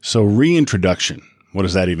So reintroduction, what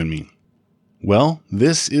does that even mean? Well,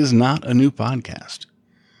 this is not a new podcast.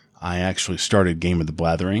 I actually started Game of the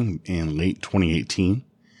Blathering in late 2018,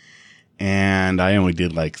 and I only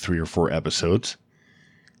did like 3 or 4 episodes,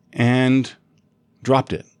 and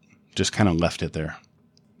dropped it. Just kind of left it there.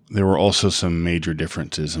 There were also some major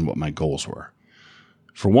differences in what my goals were.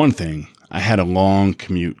 For one thing, I had a long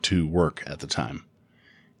commute to work at the time,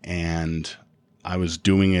 and I was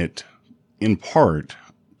doing it in part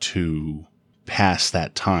to pass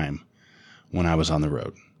that time when I was on the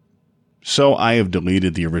road. So I have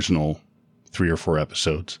deleted the original 3 or 4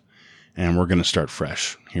 episodes, and we're going to start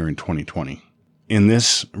fresh here in 2020. In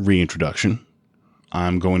this reintroduction,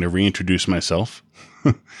 I'm going to reintroduce myself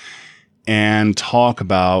and talk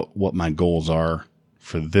about what my goals are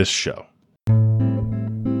for this show.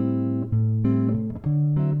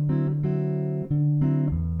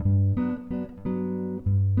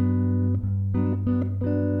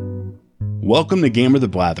 Welcome to Game of the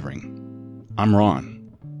Blathering. I'm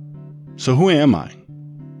Ron. So who am I?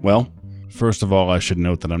 Well, first of all, I should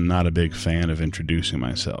note that I'm not a big fan of introducing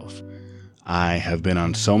myself. I have been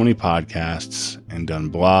on so many podcasts and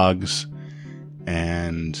done blogs,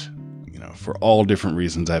 and, for all different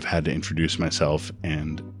reasons I've had to introduce myself,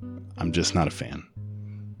 and I'm just not a fan.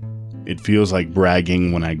 It feels like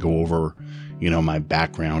bragging when I go over, my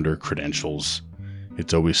background or credentials.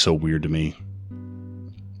 It's always so weird to me.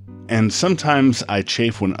 And sometimes I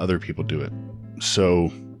chafe when other people do it. So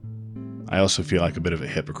I also feel like a bit of a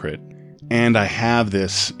hypocrite. And I have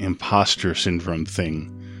this imposter syndrome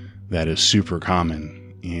thing that is super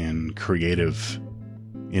common in creative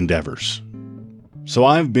endeavors. So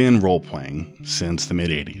I've been role-playing since the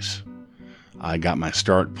mid-'80s. I got my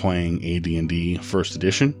start playing AD&D First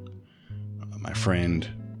Edition. My friend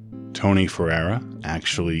Tony Ferreira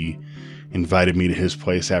actually invited me to his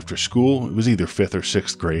place after school. It was either 5th or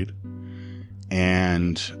 6th grade.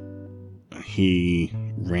 And he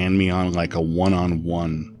ran me on like a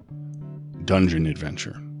one-on-one dungeon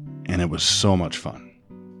adventure. And it was so much fun.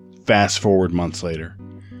 Fast forward months later,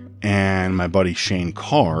 and my buddy Shane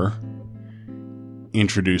Carr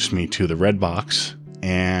introduced me to the red box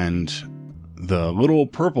and the little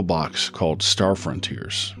purple box called Star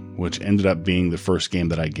Frontiers, which ended up being the first game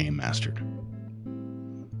that I game mastered.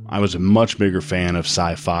 I was a much bigger fan of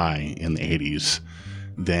sci-fi in the 80s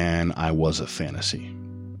than I was of fantasy.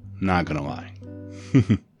 Not gonna lie.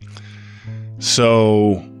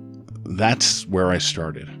 So that's where I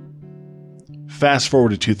started. Fast forward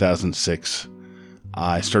to 2006,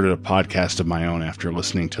 I started a podcast of my own after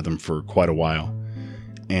listening to them for quite a while.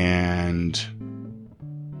 And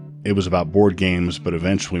it was about board games, but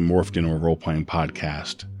eventually morphed into a role-playing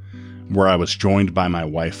podcast where I was joined by my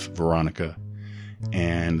wife, Veronica.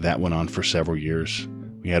 And that went on for several years.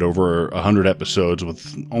 We had over 100 episodes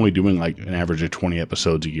with only doing like an average of 20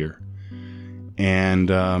 episodes a year.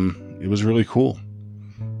 And it was really cool.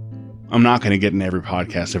 I'm not going to get in every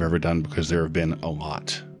podcast I've ever done because there have been a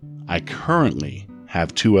lot. I currently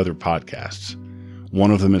have 2 other podcasts.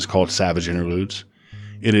 One of them is called Savage Interludes.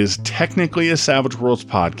 It is technically a Savage Worlds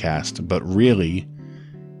podcast, but really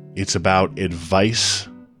it's about advice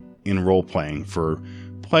in role-playing for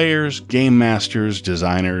players, game masters,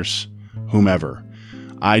 designers, whomever.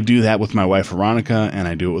 I do that with my wife, Veronica, and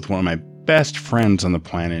I do it with one of my best friends on the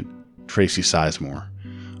planet, Tracy Sizemore.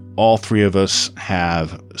 All 3 of us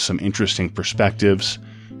have some interesting perspectives,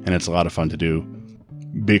 and it's a lot of fun to do.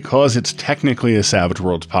 Because it's technically a Savage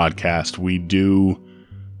Worlds podcast, we do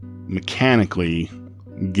mechanically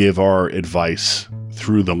give our advice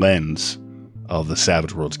through the lens of the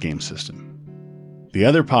Savage Worlds game system. The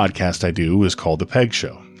other podcast I do is called The Peg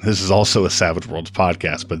Show. This is also a Savage Worlds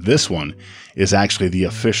podcast, but this one is actually the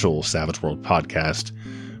official Savage World podcast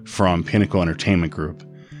from Pinnacle Entertainment Group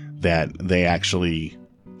that they actually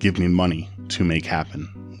give me money to make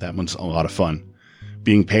happen. That one's a lot of fun.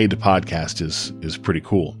 Being paid to podcast is pretty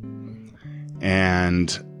cool.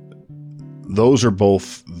 And those are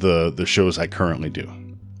both the shows I currently do.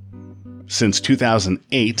 Since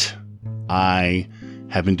 2008, I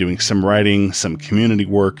have been doing some writing, some community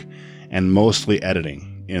work, and mostly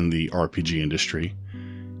editing in the RPG industry.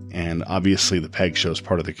 And obviously the Peg Show is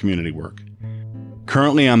part of the community work.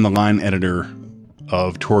 Currently, I'm the line editor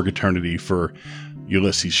of Torg Eternity for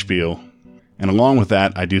Ulysses Spiel. And along with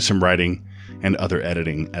that, I do some writing and other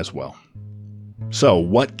editing as well. So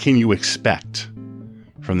what can you expect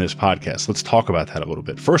from this podcast? Let's talk about that a little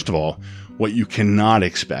bit. First of all, what you cannot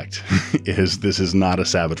expect is this is not a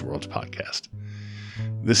Savage Worlds podcast.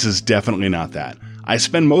 This is definitely not that. I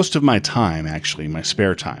spend most of my time, actually, my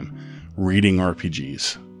spare time, reading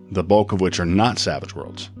RPGs, the bulk of which are not Savage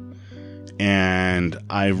Worlds. And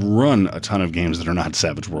I've run a ton of games that are not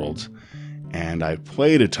Savage Worlds. And I've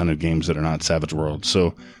played a ton of games that are not Savage Worlds.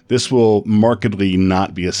 So this will markedly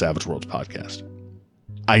not be a Savage Worlds podcast.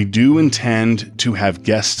 I do intend to have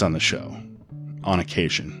guests on the show on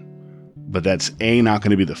occasion. But that's A, not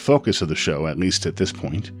going to be the focus of the show, at least at this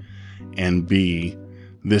point. And B,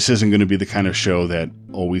 this isn't going to be the kind of show that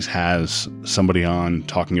always has somebody on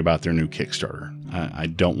talking about their new Kickstarter. I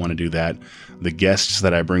don't want to do that. The guests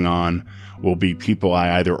that I bring on will be people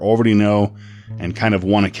I either already know and kind of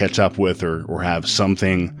want to catch up with or have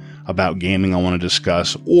something about gaming I want to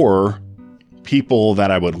discuss, or people that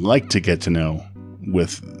I would like to get to know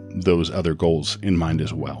with those other goals in mind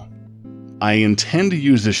as well. I intend to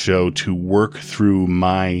use this show to work through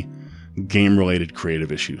my game-related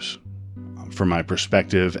creative issues from my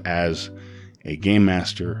perspective as a game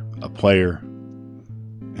master, a player,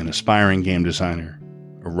 an aspiring game designer,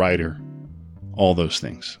 a writer, all those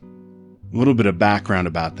things. A little bit of background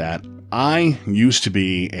about that. I used to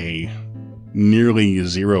be a nearly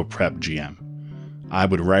zero prep GM. I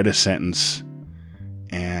would write a sentence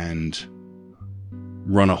and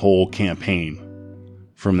run a whole campaign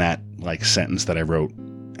from that sentence that I wrote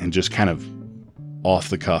and just kind of off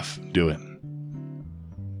the cuff do it.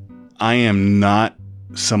 I am not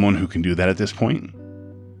someone who can do that at this point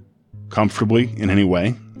comfortably in any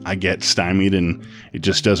way. I get stymied and it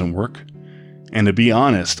just doesn't work. And to be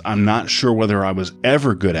honest, I'm not sure whether I was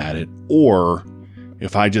ever good at it or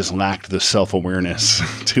if I just lacked the self-awareness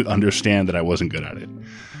to understand that I wasn't good at it.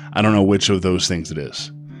 I don't know which of those things it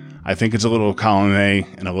is. I think it's a little column A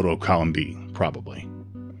and a little column B, probably.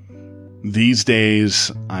 These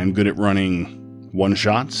days, I'm good at running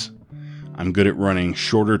one-shots. I'm good at running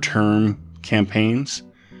shorter-term campaigns,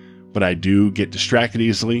 but I do get distracted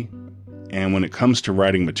easily. And when it comes to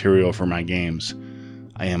writing material for my games,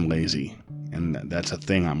 I am lazy. And that's a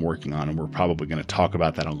thing I'm working on, and we're probably going to talk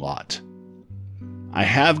about that a lot. I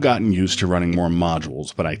have gotten used to running more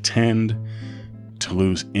modules, but I tend to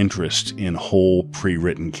lose interest in whole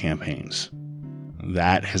pre-written campaigns.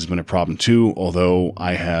 That has been a problem too, although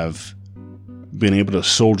I have been able to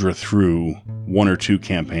soldier through one or two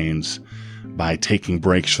campaigns by taking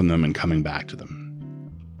breaks from them and coming back to them.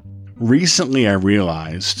 Recently, I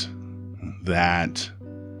realized that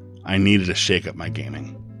I needed to shake up my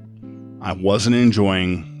gaming. I wasn't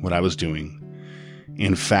enjoying what I was doing.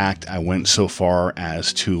 In fact, I went so far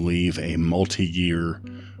as to leave a multi-year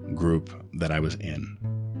group that I was in.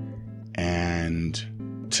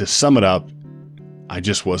 And to sum it up, I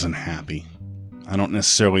just wasn't happy. I don't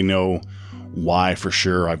necessarily know why for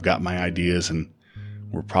sure. I've got my ideas and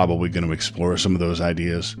we're probably going to explore some of those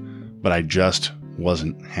ideas, but I just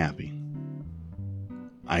wasn't happy.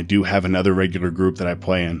 I do have another regular group that I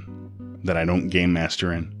play in that I don't game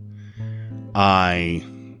master in. I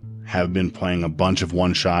have been playing a bunch of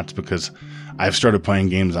one-shots because I've started playing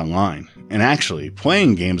games online. And actually,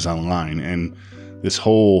 playing games online and this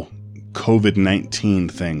whole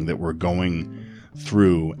COVID-19 thing that we're going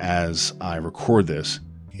through as I record this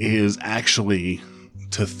is actually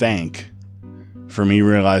to thank for me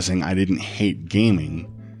realizing I didn't hate gaming,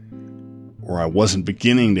 or I wasn't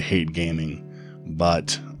beginning to hate gaming,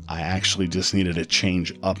 but I actually just needed to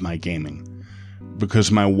change up my gaming.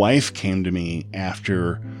 Because my wife came to me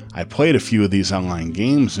after I played a few of these online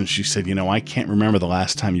games and she said, I can't remember the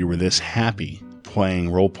last time you were this happy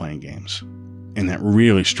playing role-playing games. And that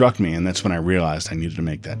really struck me, and that's when I realized I needed to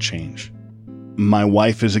make that change. My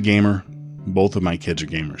wife is a gamer. Both of my kids are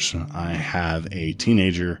gamers. I have a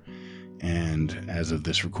teenager and, as of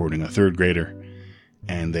this recording, a third grader,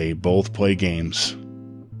 and they both play games.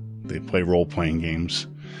 They play role-playing games.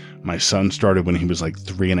 My son started when he was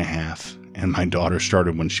 3.5, and my daughter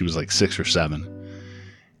started when she was 6 or 7.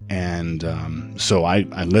 And so I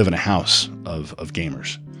live in a house of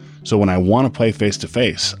gamers. So when I want to play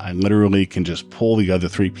face-to-face, I literally can just pull the other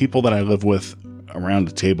 3 people that I live with around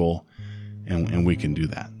the table, and we can do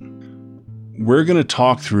that. We're going to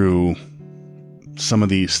talk through some of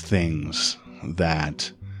these things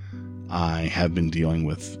that I have been dealing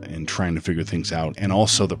with and trying to figure things out, and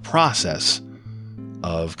also the process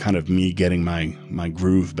of kind of me getting my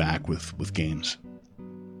groove back with games.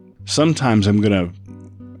 Sometimes I'm going to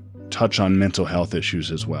touch on mental health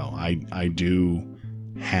issues as well. I do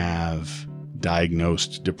have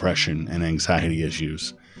diagnosed depression and anxiety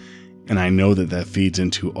issues, and I know that feeds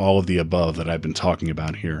into all of the above that I've been talking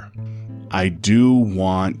about here. I do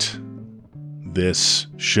want this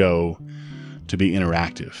show to be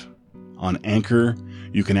interactive. On Anchor,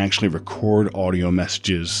 you can actually record audio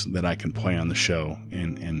messages that I can play on the show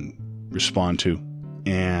and respond to.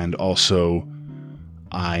 And also,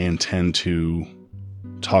 I intend to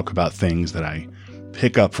talk about things that I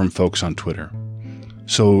pick up from folks on Twitter.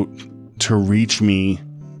 So to reach me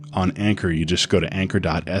on Anchor, you just go to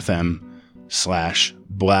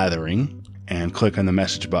anchor.fm/blathering and click on the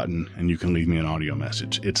message button, and you can leave me an audio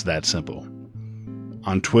message. It's that simple.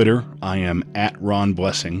 On Twitter, I am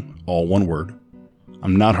 @RonBlessing, all one word.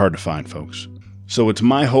 I'm not hard to find, folks. So it's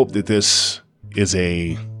my hope that this is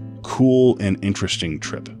a cool and interesting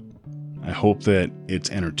trip. I hope that it's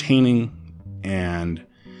entertaining and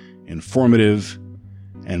informative,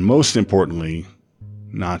 and most importantly,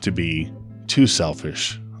 not to be too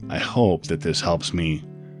selfish, I hope that this helps me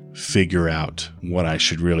figure out what I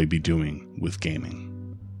should really be doing with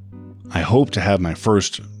gaming. I hope to have my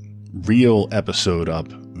first real episode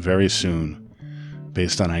up very soon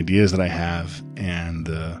based on ideas that I have and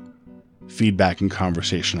the feedback and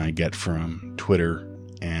conversation I get from Twitter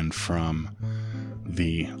and from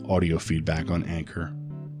the audio feedback on Anchor.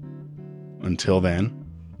 Until then,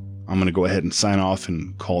 I'm going to go ahead and sign off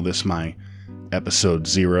and call this my episode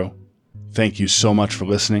 0. Thank you so much for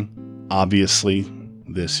listening. Obviously,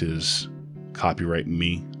 this is copyright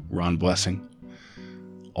me, Ron Blessing.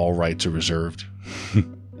 All rights are reserved.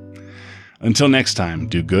 Until next time,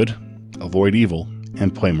 do good, avoid evil,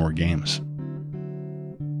 and play more games.